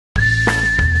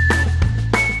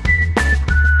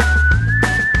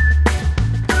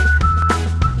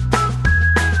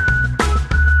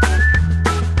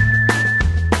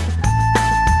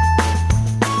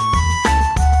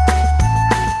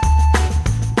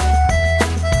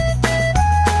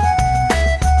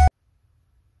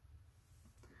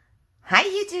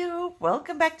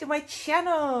welcome back to my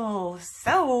channel.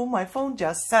 So my phone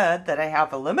just said that I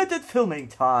have a limited filming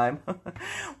time.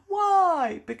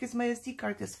 Why? Because my SD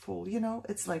card is full. You know,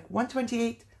 it's like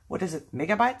 128, what is it,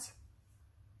 megabytes?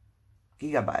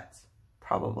 Gigabytes,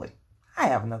 probably. I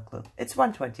have no clue. It's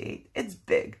 128, it's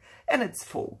big, and it's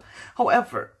full.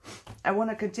 However, I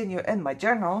want to continue in my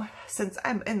journal since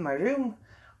I'm in my room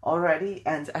already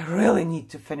and I really need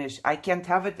to finish. I can't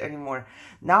have it anymore.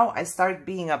 Now I start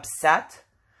being upset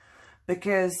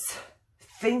because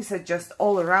things are just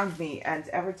all around me, and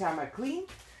every time I clean,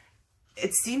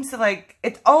 it seems like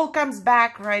it all comes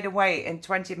back right away in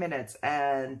 20 minutes,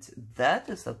 and that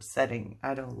is upsetting.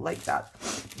 I don't like that.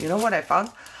 You know what I found?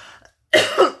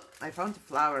 I found a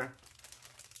flower.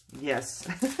 Yes.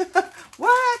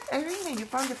 What? Irina, you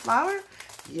found a flower?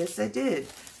 Yes, I did.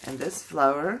 And this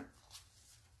flower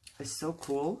is so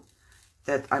cool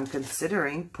that I'm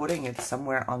considering putting it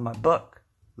somewhere on my book.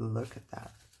 Look at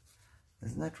that.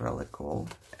 Isn't that really cool?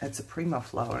 It's a prima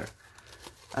flower.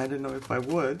 I don't know if I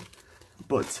would,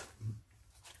 but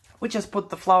we just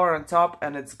put the flower on top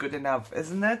and it's good enough,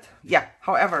 isn't it? Yeah,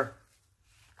 however,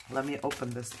 let me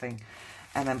open this thing.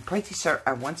 And I'm pretty sure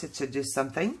I wanted to do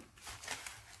something,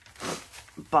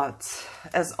 but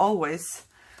as always,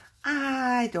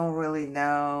 I don't really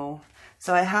know.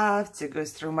 So I have to go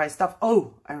through my stuff.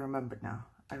 Oh, I remember now.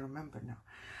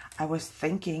 I was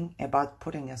thinking about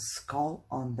putting a skull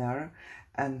on there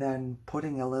and then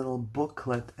putting a little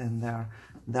booklet in there.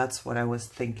 That's what I was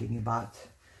thinking about.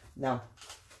 Now,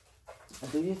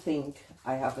 do you think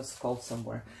I have a skull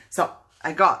somewhere? So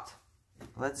I got,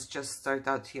 let's just start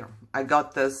out here. I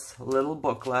got this little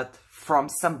booklet from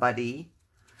somebody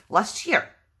last year.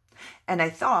 And I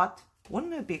thought,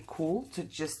 wouldn't it be cool to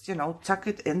just, you know, tuck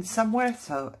it in somewhere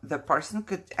so the person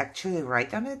could actually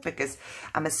write on it? Because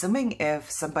I'm assuming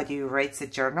if somebody writes a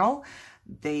journal,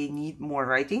 they need more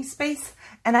writing space.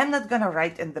 And I'm not going to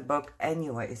write in the book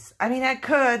anyways. I mean, I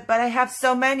could, but I have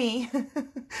so many.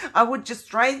 I would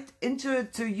just write into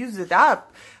it to use it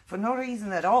up for no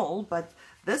reason at all. But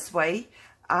this way,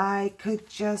 I could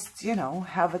just, you know,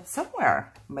 have it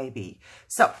somewhere, maybe.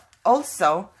 So,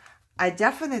 also, I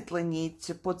definitely need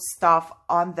to put stuff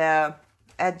on the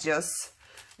edges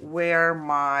where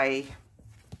my,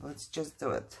 let's just do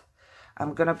it.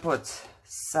 I'm gonna put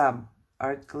some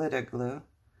art glitter glue,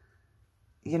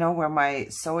 you know, where my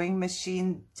sewing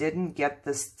machine didn't get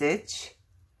the stitch,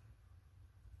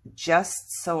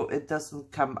 just so it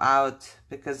doesn't come out,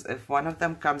 because if one of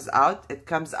them comes out, it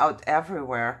comes out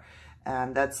everywhere,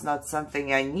 and that's not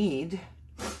something I need.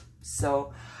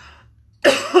 So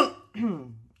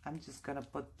I'm just gonna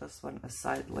put this one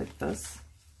aside like this.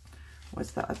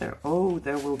 What's the other? Oh,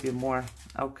 there will be more.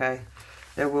 Okay,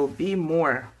 there will be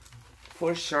more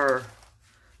for sure.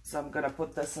 So I'm gonna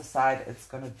put this aside. It's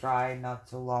gonna dry not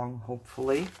too long,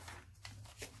 hopefully.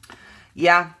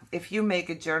 Yeah, if you make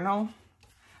a journal,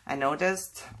 I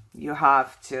noticed you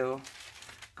have to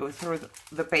go through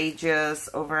the pages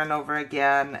over and over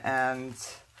again and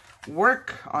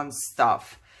work on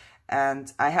stuff.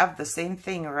 And I have the same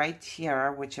thing right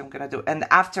here, which I'm going to do. And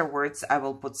afterwards, I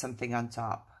will put something on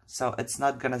top. So it's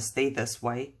not going to stay this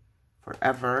way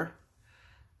forever.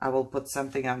 I will put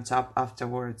something on top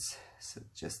afterwards. So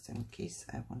just in case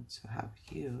I want to have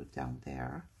you down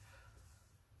there.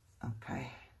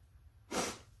 Okay.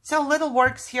 So little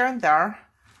works here and there.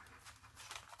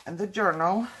 And the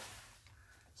journal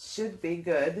should be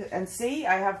good. And see,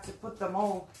 I have to put them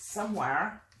all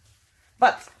somewhere.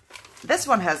 But this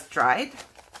one has dried,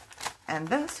 and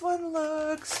this one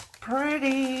looks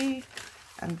pretty,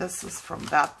 and this is from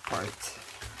that part.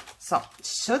 So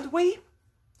should we,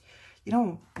 you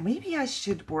know, maybe I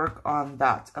should work on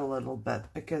that a little bit,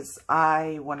 because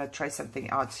I want to try something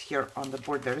out here on the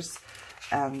borders.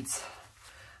 And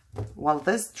while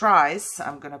this dries,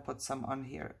 I'm gonna put some on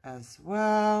here as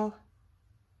well.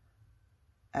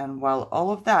 And while all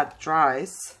of that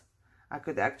dries, I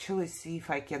could actually see if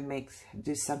I can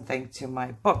do something to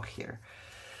my book here.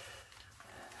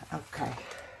 Okay.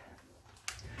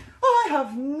 Oh, I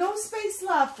have no space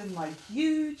left in my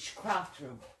huge craft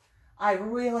room. I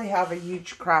really have a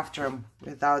huge craft room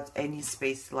without any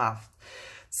space left.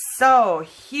 So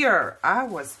here I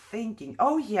was thinking,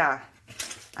 oh yeah,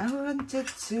 I wanted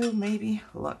to maybe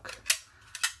look,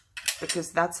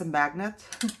 because that's a magnet.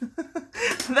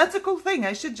 That's a cool thing.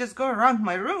 I should just go around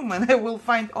my room and I will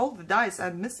find all the dies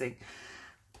I'm missing.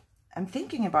 I'm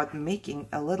thinking about making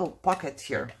a little pocket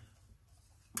here.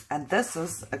 And this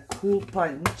is a cool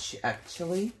punch,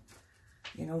 actually.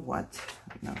 You know what?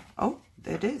 No. Oh,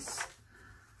 there it is.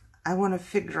 I want to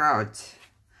figure out.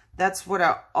 That's what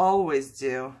I always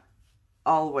do.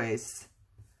 Always.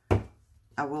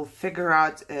 I will figure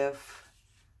out if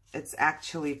it's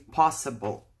actually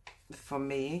possible for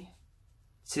me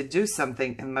to do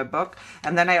something in my book.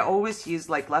 And then I always use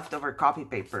like leftover copy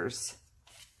papers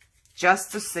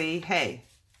just to see, hey,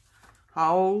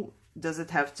 how does it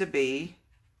have to be?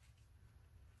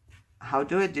 How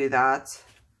do I do that?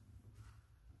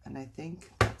 And I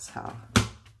think that's how.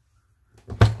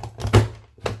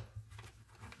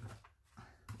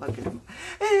 Look at it.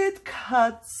 It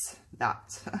cuts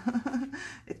that.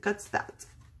 It cuts that.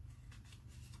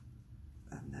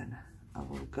 And then I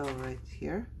will go right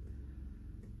here.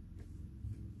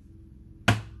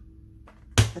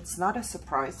 It's not a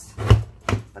surprise,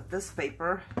 but this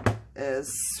paper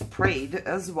is sprayed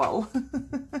as well.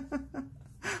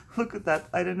 Look at that.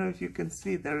 I don't know if you can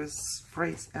see, there is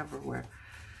sprays everywhere.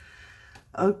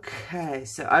 Okay,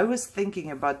 so I was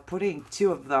thinking about putting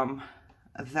 2 of them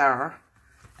there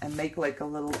and make like a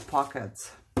little pocket.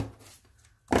 Oh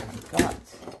my God.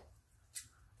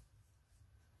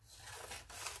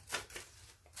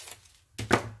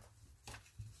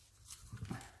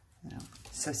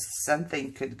 So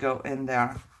something could go in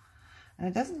there. And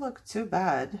it doesn't look too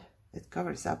bad. It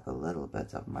covers up a little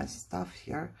bit of my stuff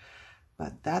here,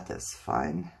 but that is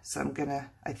fine. So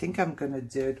I think I'm gonna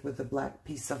do it with a black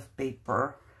piece of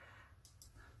paper.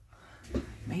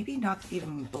 Maybe not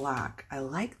even black. I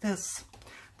like this.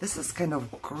 This is kind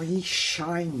of gray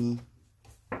shiny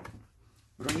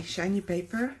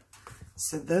paper.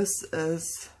 So this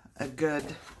is a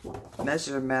good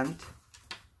measurement,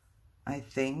 I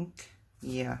think.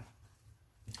 Yeah,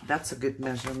 that's a good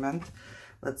measurement.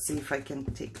 Let's see if I can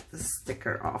take the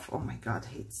sticker off. Oh my God,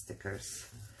 I hate stickers.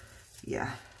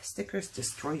 Yeah, stickers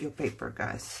destroy your paper,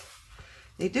 guys.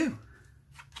 They do.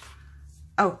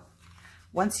 Oh,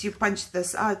 once you punch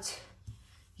this out,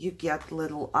 you get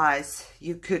little eyes.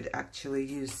 You could actually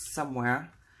use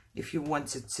somewhere, if you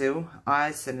wanted to,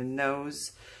 eyes and a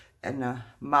nose and a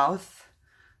mouth.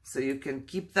 So you can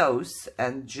keep those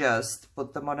and just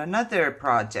put them on another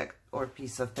project or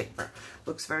piece of paper.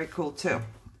 Looks very cool too,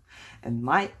 in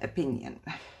my opinion.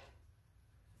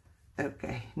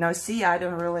 Okay, now see, I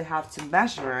don't really have to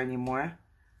measure anymore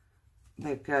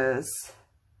because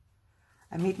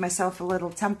I made myself a little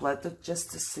template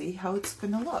just to see how it's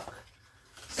gonna look.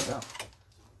 So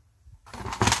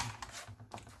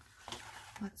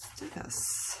let's do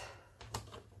this.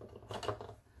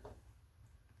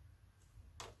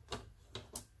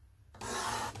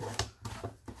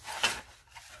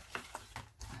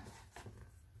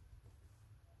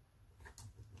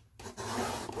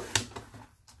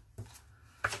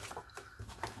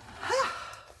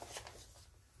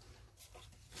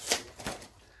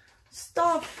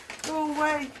 Stuff, go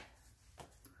away.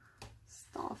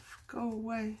 Stuff, go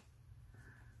away.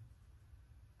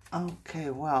 Okay,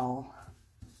 well.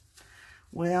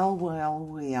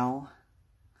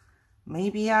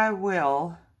 Maybe I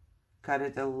will cut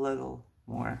it a little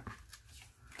more.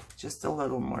 Just a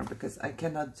little more, because I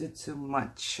cannot do too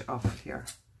much of here.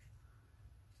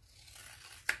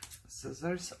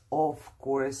 Scissors, of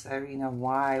course, Irina,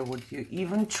 why would you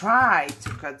even try to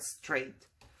cut straight?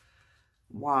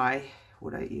 Why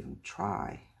would I even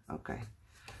try? Okay,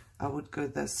 I would go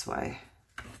this way.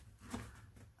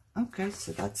 Okay,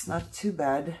 so that's not too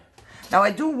bad. Now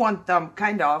I do want them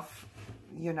kind of,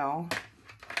 you know,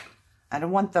 I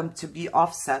don't want them to be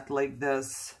offset like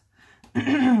this.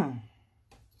 Let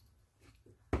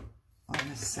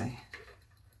me see.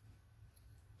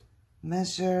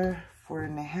 Measure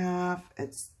 4.5.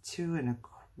 It's 2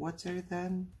 1/4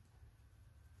 then.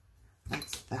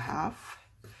 That's the half.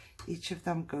 Each of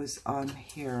them goes on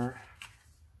here.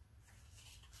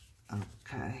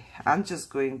 Okay, I'm just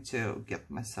going to get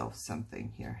myself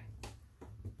something here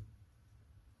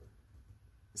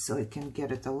so I can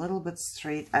get it a little bit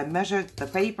straight. I measured the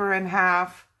paper in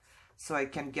half so I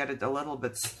can get it a little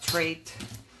bit straight,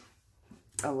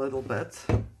 a little bit.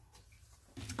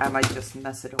 I might just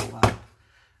mess it all up.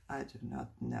 I do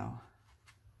not know.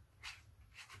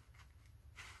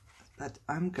 But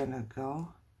I'm gonna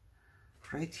go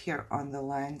right here on the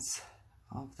lines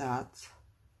of that.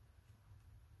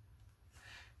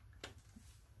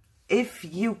 If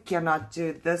you cannot do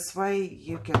it this way,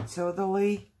 you can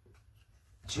totally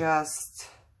just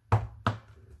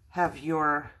have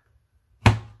your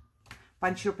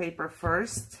punch your paper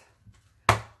first,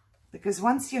 because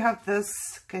once you have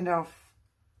this kind of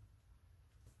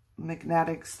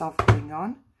magnetic stuff going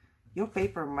on, your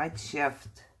paper might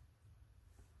shift.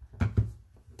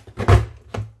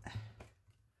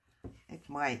 It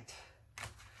might,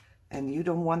 and you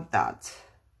don't want that.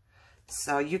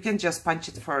 So you can just punch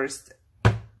it first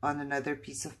on another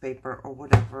piece of paper or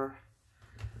whatever.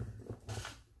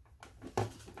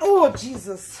 Oh,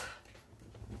 Jesus.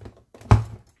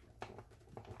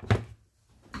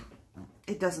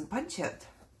 It doesn't punch it.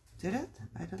 Did it?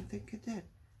 I don't think it did.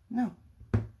 No.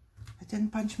 I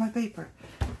didn't punch my paper.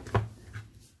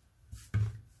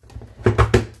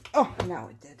 Oh, now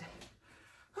it did.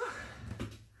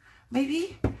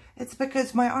 Maybe it's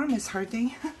because my arm is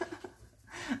hurting.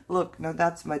 Look, no,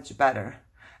 that's much better.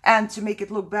 And to make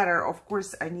it look better, of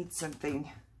course, I need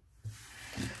something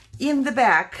in the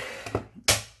back.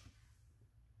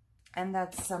 And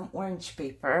that's some orange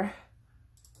paper.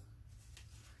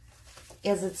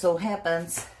 As it so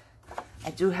happens,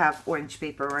 I do have orange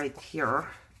paper right here.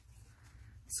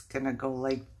 It's gonna go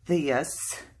like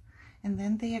this. And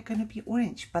then they are gonna be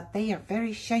orange, but they are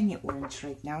very shiny orange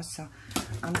right now, so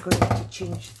I'm going to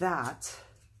change that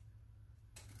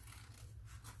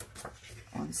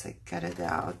once I cut it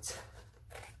out.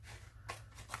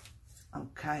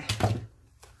 Okay,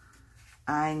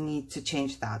 I need to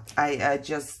change that. I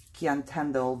just can't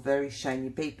handle very shiny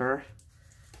paper,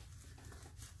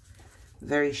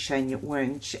 very shiny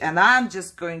orange. And I'm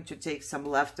just going to take some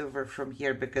leftover from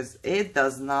here because it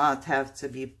does not have to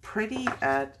be pretty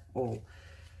at all.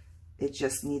 It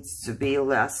just needs to be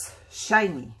less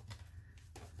shiny.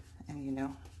 And you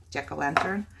know,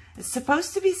 jack-o'-lantern is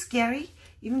supposed to be scary,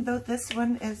 even though this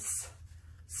one is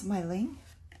smiling.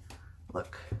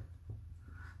 Look,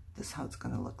 this is how it's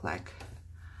gonna look like.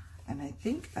 And I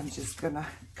think I'm just gonna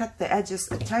cut the edges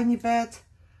a tiny bit,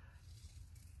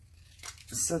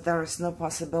 so there is no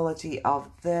possibility of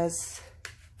this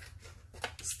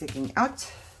sticking out.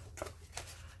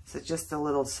 So just a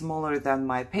little smaller than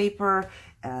my paper,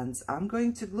 and I'm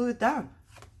going to glue it down.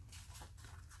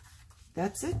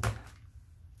 That's it.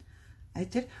 I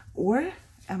did. Or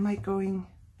am I going,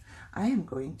 I am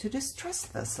going to distress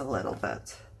this a little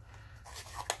bit.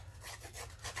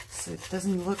 So it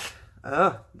doesn't look,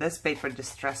 oh, this paper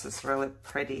distress is really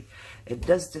pretty. It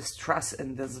does distress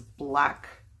in this black.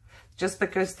 Just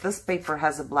because this paper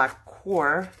has a black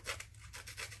core,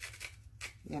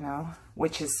 you know,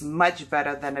 which is much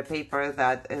better than a paper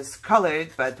that is colored,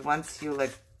 but once you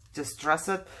like distress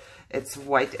it, it's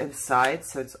white inside,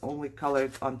 so it's only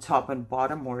colored on top and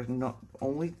bottom, or not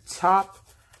only top.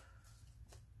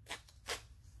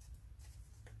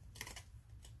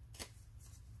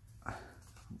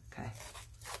 Okay,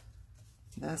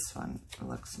 this one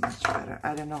looks much better.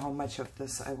 I don't know how much of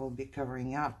this I will be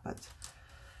covering up, but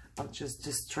I'll just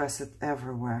distress it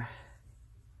everywhere.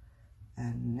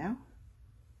 And now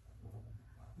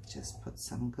just put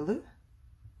some glue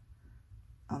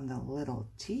on the little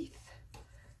teeth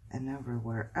and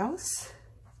everywhere else,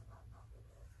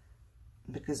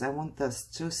 because I want this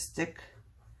to stick.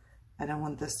 I don't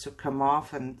want this to come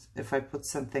off, and if I put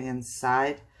something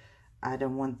inside, I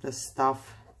don't want this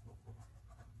stuff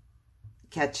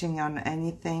catching on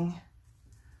anything.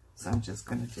 So I'm just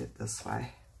gonna do it this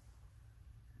way.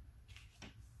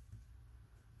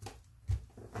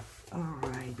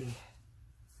 Alrighty.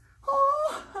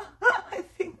 Oh, I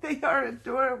think they are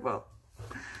adorable.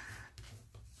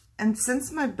 And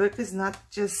since my book is not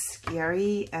just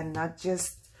scary and not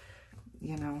just,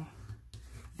 you know,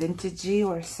 vintagey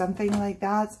or something like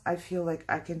that, I feel like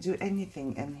I can do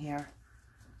anything in here.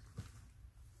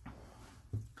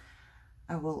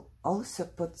 I will also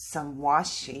put some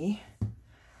washi.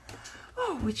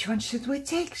 Oh, which one should we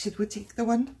take? Should we take the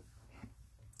one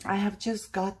I have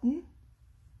just gotten?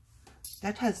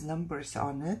 That has numbers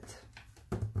on it.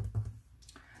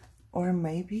 Or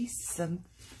maybe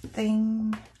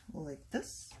something like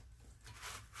this.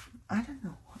 I don't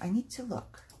know. I need to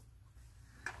look.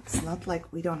 It's not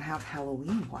like we don't have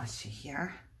Halloween washi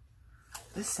here.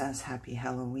 This says Happy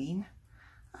Halloween.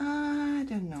 I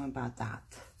don't know about that.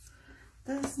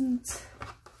 Doesn't.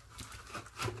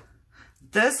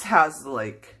 This has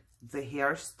like the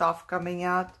hair stuff coming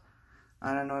out.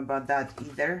 I don't know about that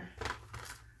either.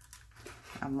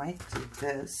 I might do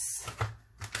this.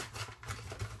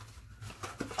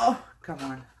 Oh, come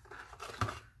on.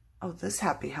 Oh, this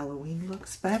Happy Halloween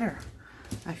looks better.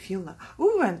 I feel like,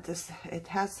 ooh, and this, it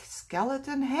has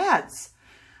skeleton heads,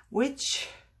 which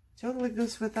totally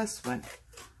goes with this one.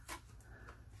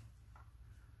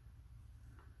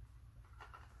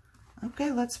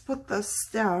 Okay, let's put this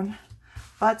down,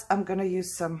 but I'm gonna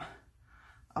use some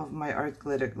of my art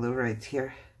glitter glue right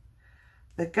here,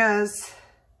 because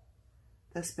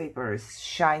this paper is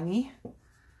shiny,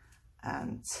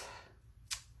 and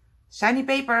shiny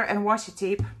paper and washi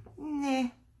tape, nah,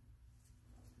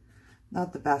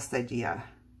 not the best idea.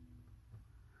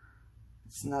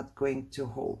 It's not going to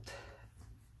hold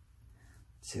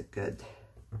too good.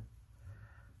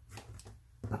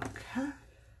 Okay,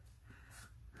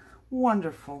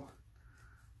 wonderful.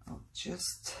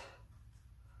 just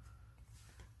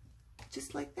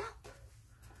like that.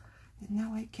 And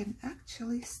now I can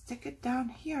actually stick it down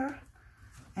here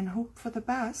and hope for the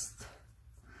best.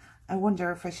 I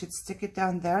wonder if I should stick it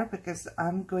down there, because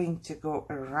I'm going to go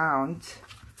around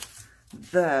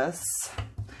this.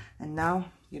 And now,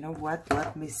 you know what?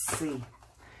 Let me see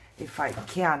if I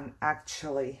can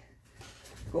actually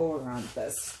go around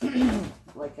this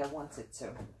like I wanted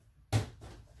to.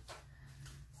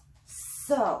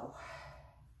 So,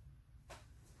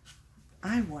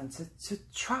 I wanted to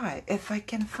try, if I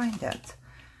can find it,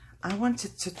 I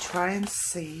wanted to try and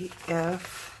see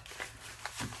if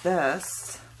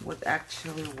this would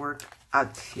actually work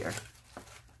out here.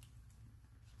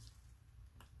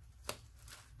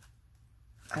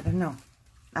 I don't know.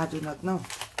 I do not know.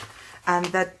 And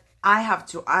that I have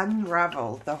to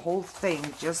unravel the whole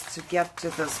thing just to get to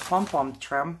this pom-pom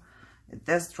trim.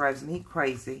 This drives me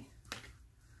crazy,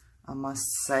 I must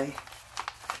say.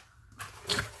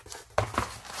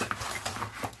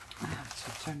 I have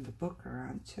to turn the book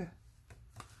around too.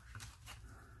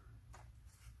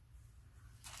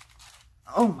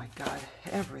 Oh my God,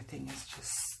 everything is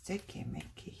just sticky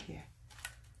Mickey here.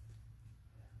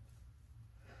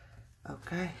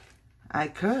 Okay, I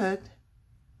could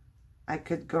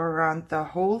go around the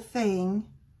whole thing.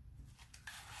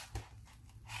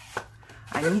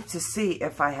 I need to see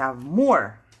if I have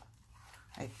more.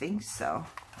 I think so.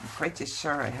 I'm pretty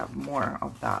sure I have more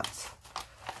of that.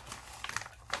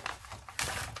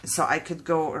 So I could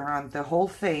go around the whole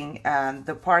thing, and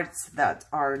the parts that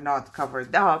are not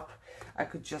covered up, I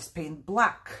could just paint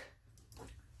black.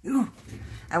 Ooh.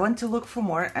 I went to look for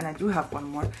more, and I do have one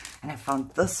more, and I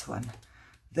found this one.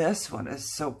 This one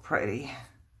is so pretty.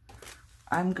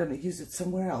 I'm gonna use it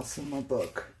somewhere else in my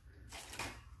book.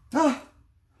 Oh,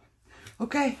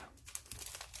 okay.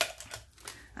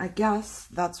 I guess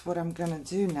that's what I'm gonna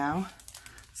do now,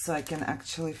 so I can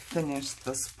actually finish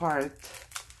this part.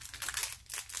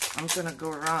 I'm gonna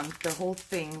go around the whole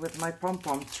thing with my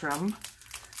pom-pom trim.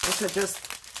 These are just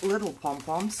little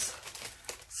pom-poms,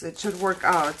 so it should work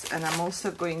out. And I'm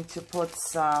also going to put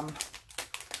some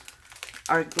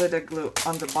art glitter glue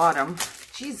on the bottom.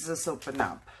 Jesus, open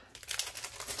up.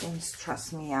 Don't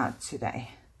stress me out today.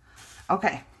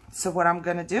 Okay, so what I'm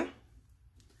gonna do,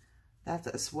 that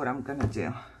is what I'm gonna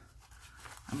do.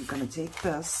 I'm gonna take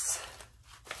this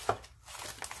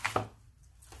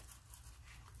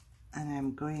and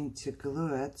I'm going to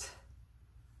glue it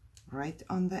right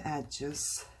on the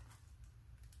edges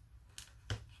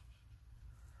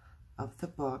of the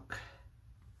book,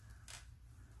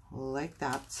 like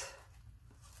that.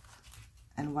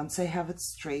 And once I have it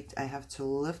straight, I have to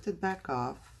lift it back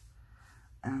off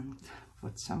and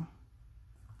put some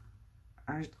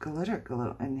art glitter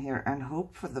glue in here and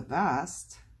hope for the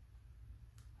best,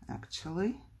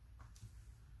 actually.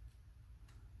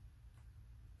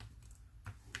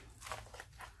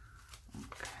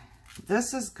 Okay.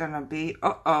 This is gonna be,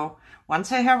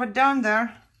 once I have it down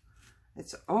there,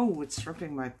 it's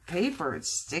ripping my paper.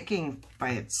 It's sticking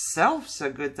by itself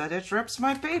so good that it rips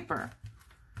my paper.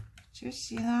 Do you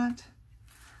see that?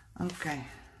 Okay,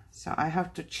 so I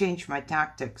have to change my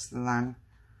tactics then.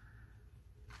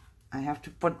 I have to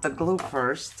put the glue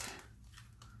first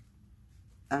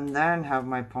and then have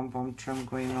my pom-pom trim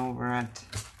going over it.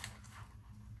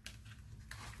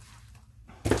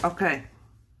 Okay,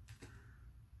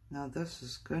 now this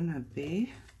is gonna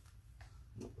be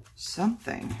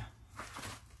something.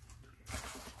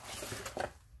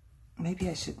 Maybe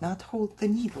I should not hold the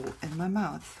needle in my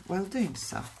mouth while doing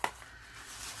so.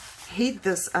 Hate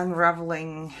this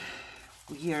unraveling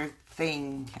weird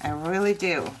thing. I really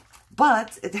do.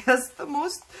 But it has the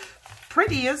most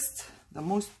prettiest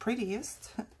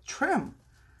trim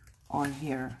on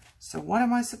here. So what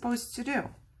am I supposed to do?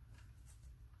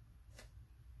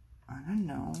 I don't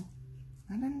know.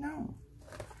 I don't know.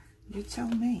 You tell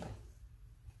me.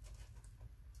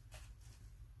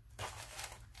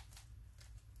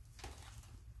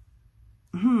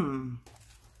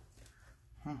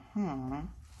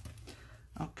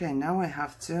 Okay, now I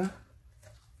have to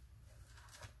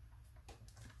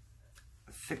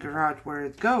figure out where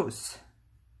it goes.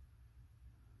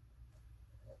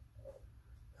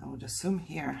 I would assume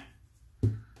here.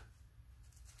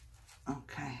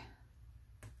 Okay.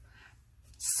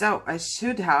 So I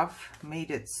should have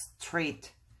made it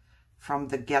straight from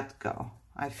the get-go,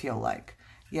 I feel like.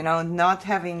 You know, not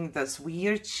having this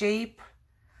weird shape,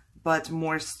 but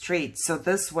more straight. So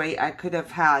this way I could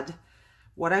have had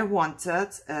what I wanted,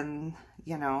 and,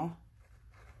 you know,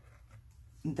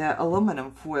 the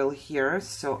aluminum foil here,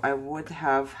 so I would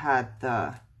have had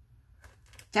the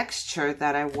texture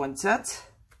that I wanted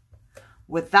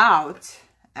without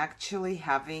actually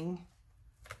having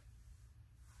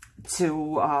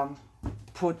to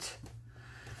put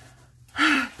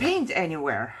paint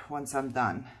anywhere once I'm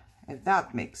done, if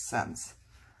that makes sense.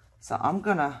 So I'm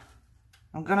gonna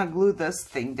glue this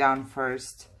thing down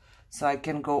first so I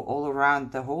can go all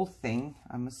around the whole thing,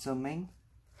 I'm assuming.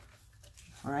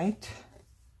 Right?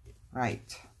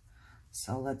 Right.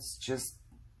 So let's just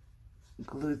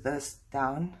glue this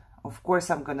down. Of course,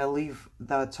 I'm gonna leave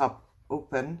the top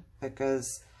open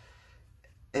because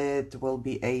it will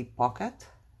be a pocket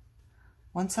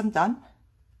once I'm done.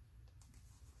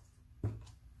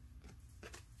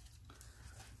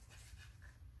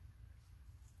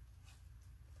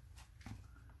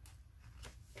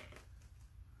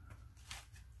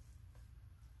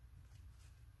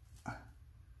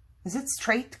 Is it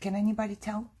straight? Can anybody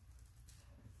tell?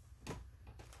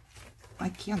 I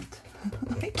can't.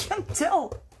 I can't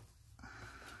tell.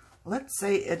 Let's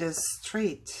say it is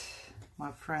straight,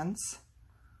 my friends,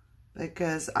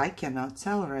 because I cannot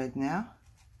tell right now.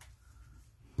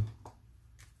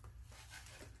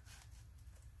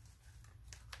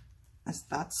 Is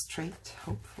that straight?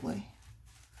 Hopefully.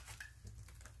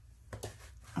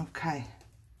 Okay.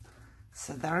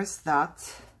 So there's that.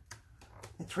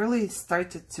 It really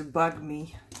started to bug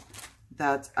me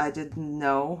that I didn't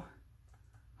know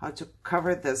how to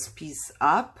cover this piece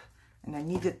up, and I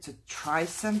needed to try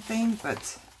something,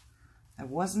 but I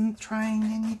wasn't trying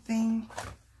anything.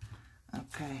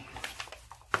 Okay.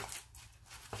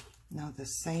 Now the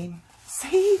same.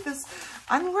 See this?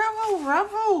 Unravel,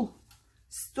 ravel.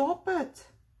 Stop it.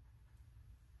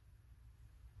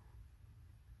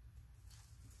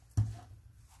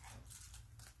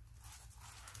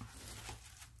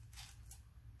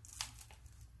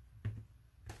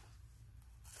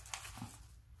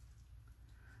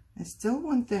 I still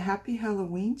want the Happy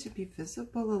Halloween to be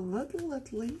visible a little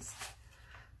at least.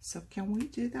 So can we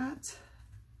do that,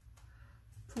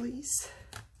 please?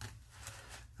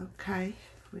 Okay,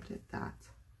 we did that.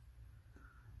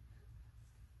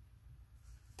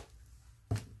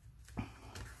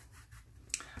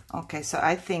 Okay, so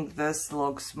I think this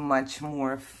looks much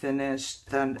more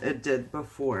finished than it did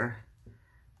before.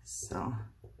 So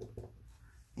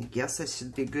I guess I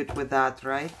should be good with that,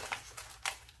 right?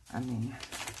 I mean,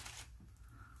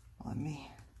 let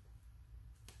me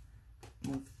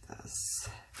move this,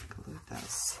 glue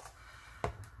this.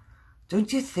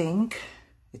 Don't you think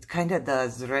it kind of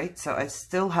does, right? So I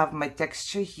still have my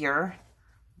texture here,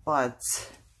 but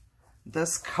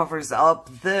this covers up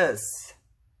this.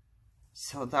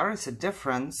 So there is a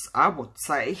difference, I would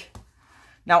say.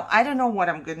 Now, I don't know what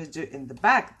I'm going to do in the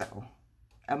back, though.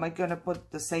 Am I going to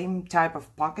put the same type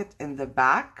of pocket in the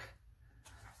back?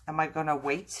 Am I going to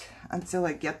wait until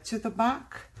I get to the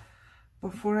back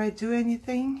before I do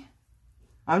anything?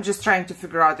 I'm just trying to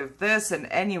figure out if this in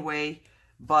any way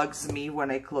bugs me when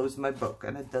I close my book,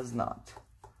 and it does not.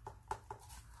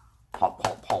 Hop,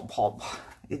 hop, hop, hop.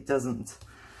 It doesn't.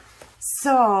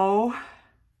 So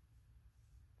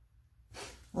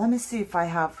let me see if I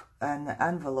have an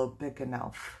envelope big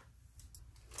enough.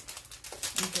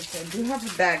 Because I do have a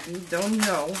baggie. Don't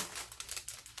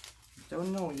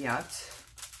know yet.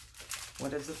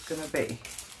 What is it gonna be?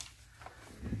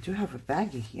 I do have a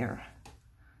baggie here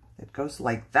that goes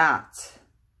like that.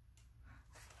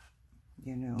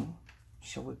 You know,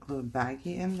 shall we glue a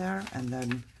baggie in there? And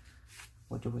then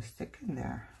what do we stick in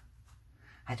there?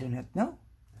 I do not know.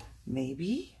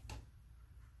 Maybe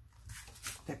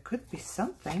there could be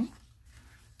something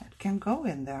that can go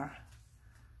in there.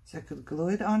 So I could glue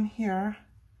it on here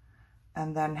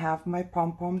and then have my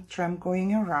pom-pom trim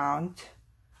going around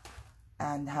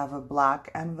and have a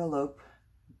black envelope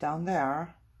down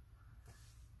there.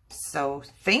 So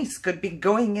things could be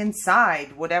going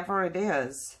inside, whatever it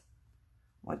is.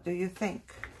 What do you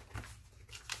think?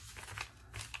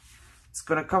 It's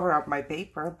gonna cover up my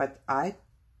paper, but I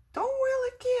don't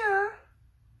really care.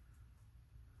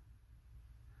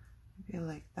 Maybe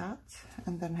like that,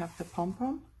 and then have the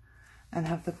pom-pom, and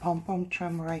have the pom-pom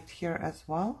trim right here as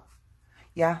well.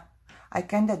 Yeah, I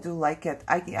kind of do like it.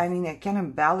 I mean, I can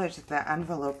embellish the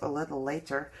envelope a little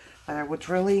later, but I would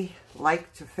really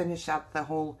like to finish up the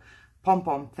whole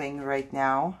pom-pom thing right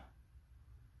now.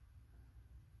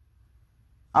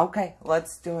 Okay,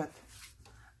 let's do it.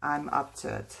 I'm up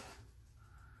to it.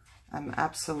 I'm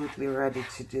absolutely ready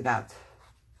to do that.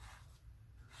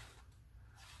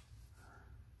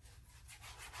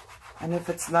 And if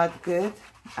it's not good,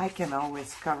 I can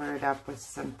always cover it up with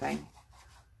something.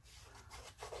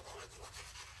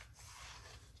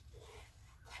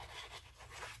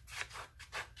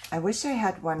 I wish I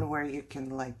had one where you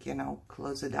can, like, you know,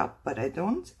 close it up, but I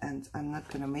don't, and I'm not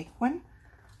gonna make one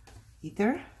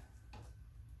either.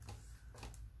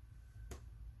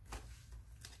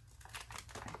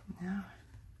 Now,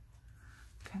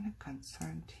 kind of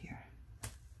concerned here.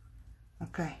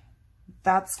 Okay,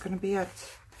 that's gonna be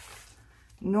it.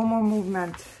 No more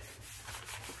movement.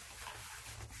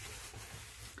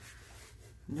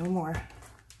 No more.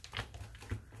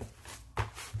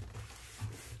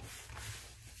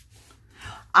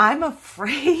 I'm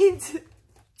afraid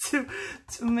to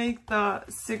make the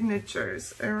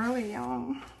signatures. I really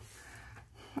am.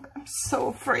 I'm so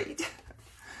afraid.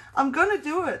 I'm gonna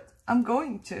do it. I'm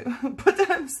going to, but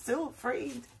I'm still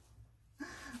afraid.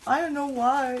 I don't know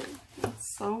why.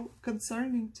 It's so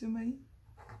concerning to me.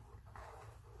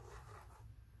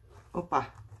 Opa,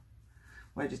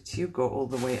 why did you go all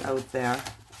the way out there?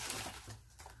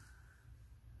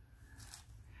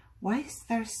 Why is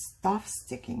there stuff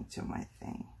sticking to my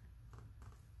thing?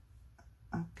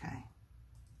 Okay.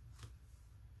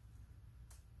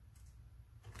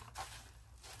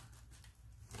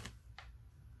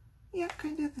 Yeah,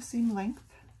 kind of the same length.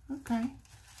 Okay.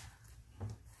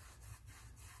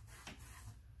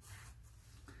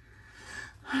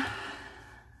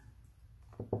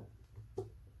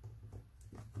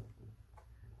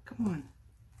 Come on.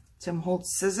 Tim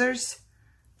holds scissors.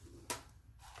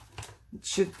 It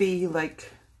should be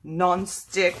like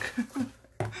non-stick.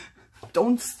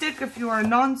 Don't stick if you are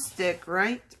non-stick,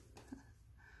 right?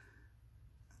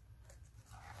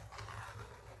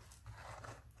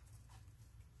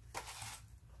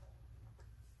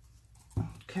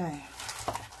 Okay.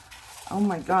 Oh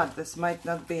my God, this might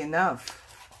not be enough.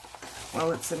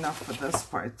 Well, it's enough for this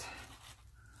part.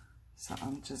 So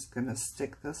I'm just gonna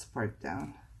stick this part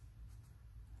down.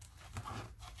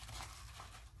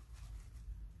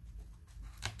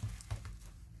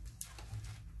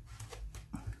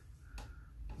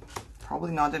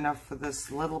 Probably not enough for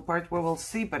this little part. We will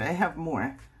see, but I have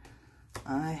more.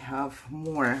 I have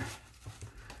more.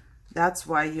 That's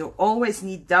why you always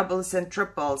need doubles and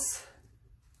triples.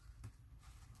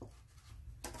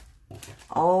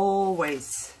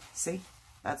 Always. See,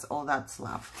 that's all that's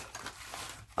left.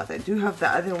 But I do have the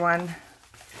other one,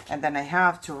 and then I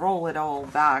have to roll it all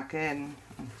back in.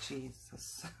 Oh,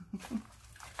 Jesus.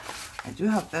 I do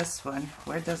have this one.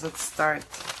 Where does it start?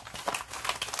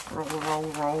 Roll, roll,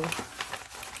 roll.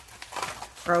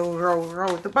 Row, row,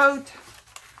 row the boat.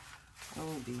 It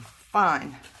will be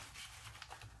fine.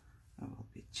 It will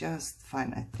be just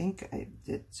fine. I think I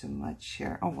did too much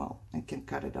here. Oh well, I can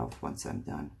cut it off once I'm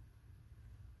done.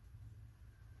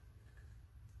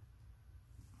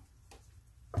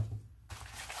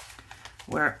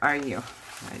 Where are you?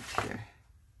 Right here.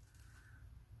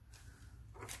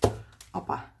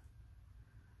 Opa.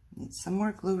 Need some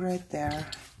more glue right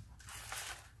there.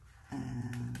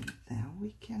 And then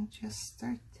we can just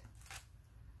start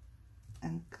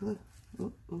and glue.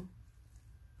 Ooh, ooh.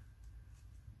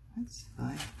 That's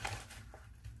fine,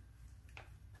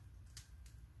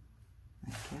 I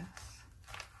guess.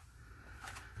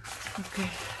 Okay,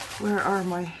 where are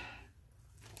my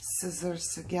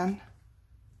scissors again?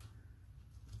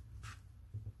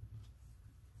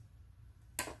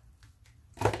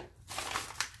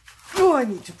 Oh, I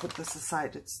need to put this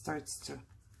aside. It starts to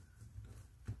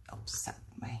upset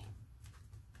me.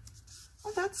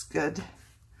 Oh, that's good.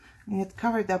 I mean, it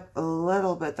covered up a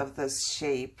little bit of this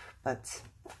shape, but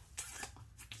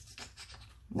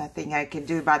nothing I can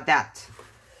do about that.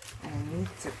 And I need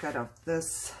to cut off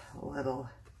this little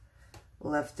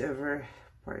leftover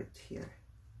part here,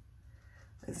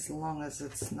 as long as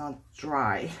it's not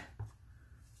dry.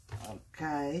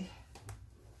 Okay.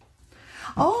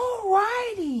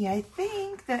 Alrighty, I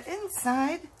think the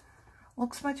inside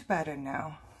looks much better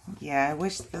now. Yeah, I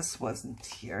wish this wasn't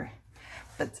here,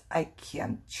 but I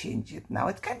can't change it now.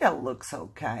 It kind of looks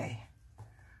okay.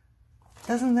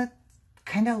 Doesn't it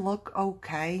kind of look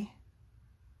okay?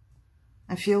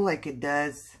 I feel like it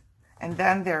does. And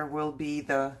then there will be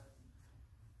the...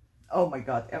 Oh my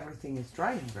God, everything is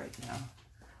drying right now.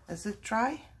 Is it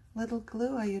dry? Little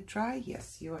glue, are you dry?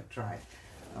 Yes, you are dry.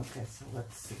 Okay, so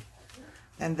let's see.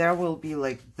 And there will be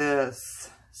like this.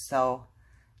 So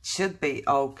it should be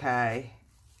okay.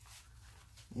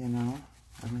 You know,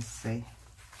 let me see.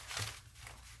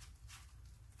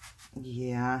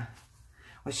 Yeah.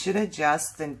 Well, should I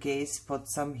just in case put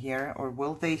some here, or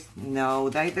will they? No,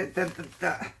 then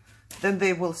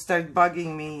they will start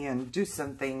bugging me and do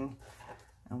something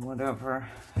and whatever,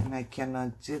 and I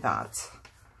cannot do that.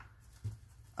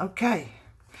 Okay,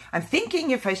 I'm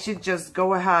thinking if I should just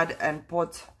go ahead and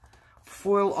put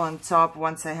foil on top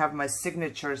once I have my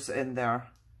signatures in there,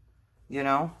 you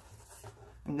know.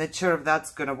 I'm not sure if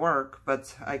that's gonna work,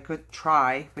 but I could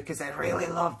try because I really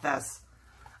love this.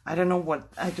 I don't know what,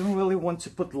 I don't really want to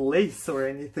put lace or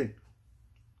anything.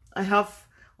 I have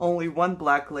only one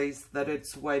black lace that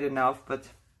it's white enough, but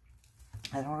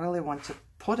I don't really want to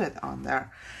put it on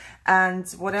there. And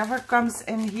whatever comes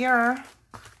in here,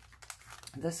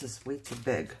 this is way too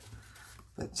big,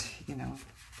 but you know,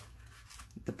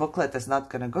 the booklet is not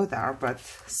going to go there, but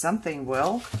something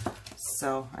will.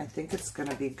 So I think it's going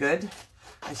to be good.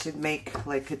 I should make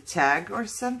like a tag or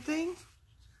something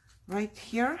right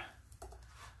here.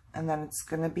 And then it's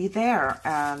going to be there.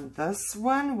 And this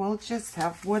one will just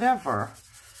have whatever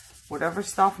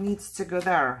stuff needs to go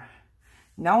there.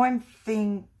 Now I'm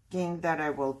thinking that I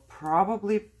will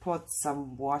probably put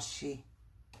some washi.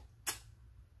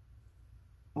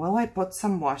 Will I put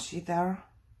some washi there?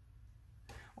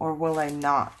 Or will I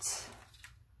not?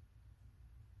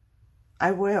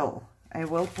 I will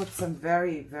put some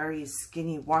very, very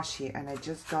skinny washi, and I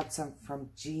just got some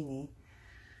from Jeannie,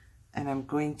 and I'm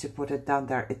going to put it down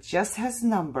there. It just has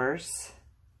numbers,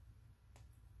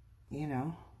 you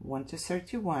know, 1 to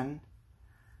 31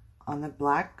 on the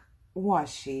black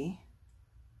washi.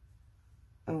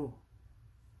 Oh,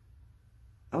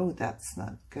 that's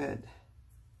not good.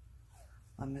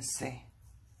 Let me see.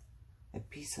 A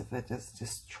piece of it is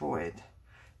destroyed,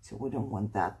 so we don't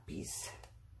want that piece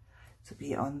to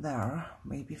be on there.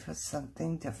 Maybe for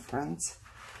something different,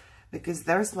 because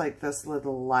there's like this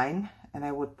little line, and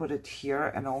I would put it here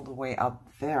and all the way up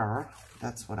there.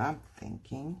 That's what I'm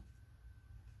thinking,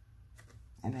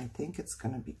 and I think it's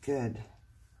gonna be good.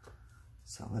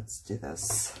 So let's do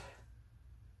this.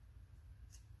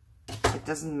 It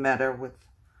doesn't matter with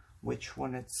which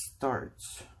one it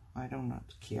starts. I do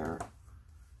not care.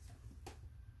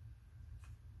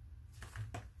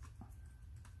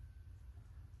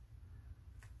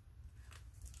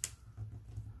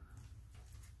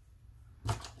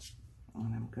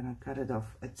 And I'm gonna cut it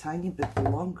off a tiny bit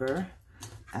longer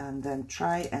and then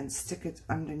try and stick it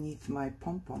underneath my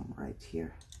pom-pom right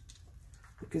here,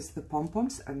 because the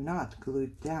pom-poms are not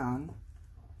glued down,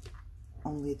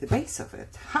 only the base of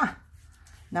it. Ha!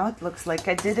 Now it looks like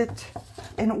I did it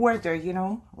in order, you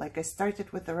know, like I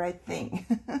started with the right thing.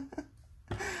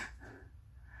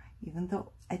 Even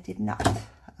though I did not.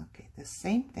 Okay, the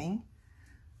same thing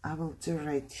I will do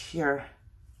right here,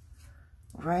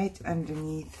 right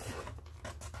underneath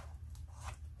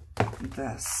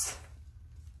this.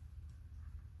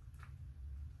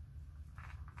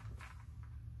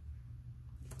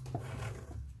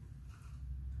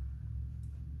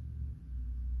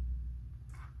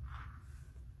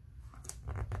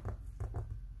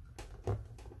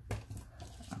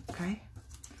 Okay,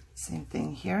 same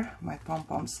thing here. My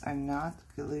pom-poms are not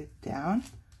glued down,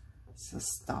 so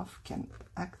stuff can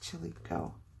actually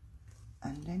go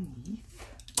underneath.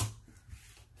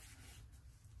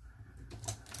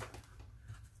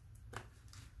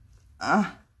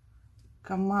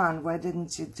 Come on, why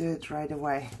didn't you do it right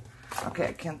away? Okay,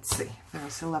 I can't see.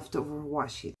 There's a leftover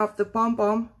washi of the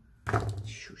pom-pom.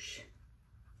 Shush.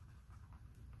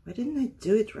 Why didn't I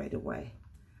do it right away?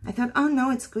 I thought, oh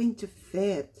no, it's going to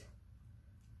fit,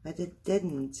 but it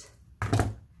didn't.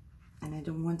 And I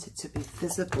don't want it to be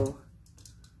visible.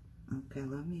 Okay,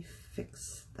 let me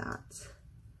fix that.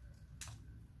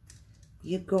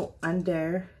 You go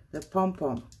under the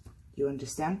pom-pom. You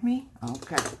understand me?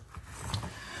 Okay.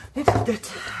 You did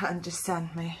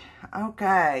understand me.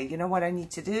 Okay, you know what I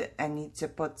need to do? I need to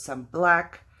put some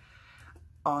black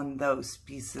on those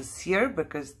pieces here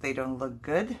because they don't look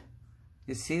good.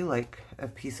 You see, like a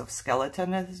piece of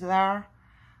skeleton is there,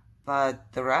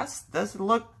 but the rest doesn't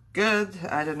look good.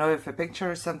 I don't know if a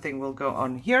picture or something will go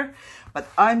on here, but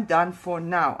I'm done for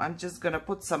now. I'm just gonna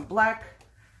put some black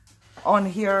on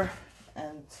here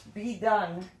and be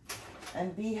done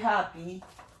and be happy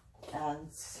and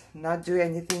not do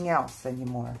anything else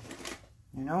anymore,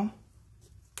 you know?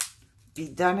 Be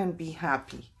done and be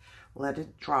happy. Let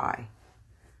it dry.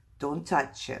 Don't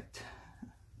touch it.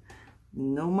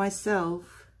 Know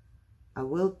myself. I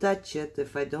will touch it.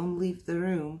 If I don't leave the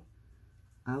room,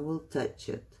 I will touch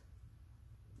it.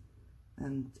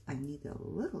 And I need a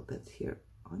little bit here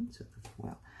onto the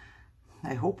foil.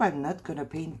 I hope I'm not gonna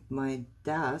paint my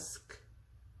desk,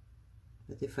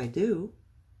 but if I do,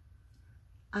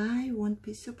 I won't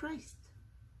be surprised.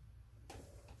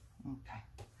 Okay,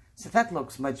 so that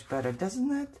looks much better, doesn't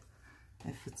it?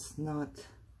 If it's not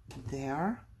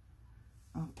there.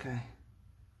 Okay.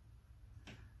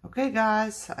 Okay,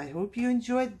 guys, I hope you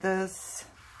enjoyed this.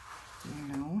 You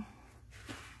know,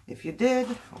 if you did,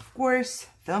 of course,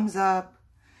 thumbs up,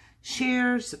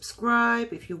 share,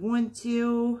 subscribe if you want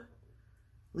to.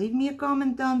 Leave me a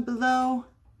comment down below.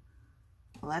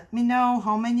 Let me know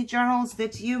how many journals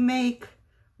that you make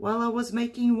while I was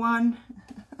making one.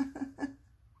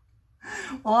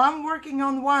 Well, I'm working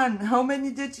on one. How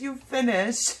many did you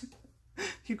finish?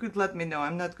 You could let me know.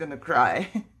 I'm not gonna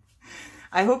cry.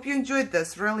 I hope you enjoyed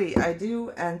this. Really, I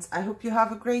do. And I hope you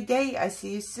have a great day. I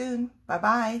see you soon.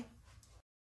 Bye-bye.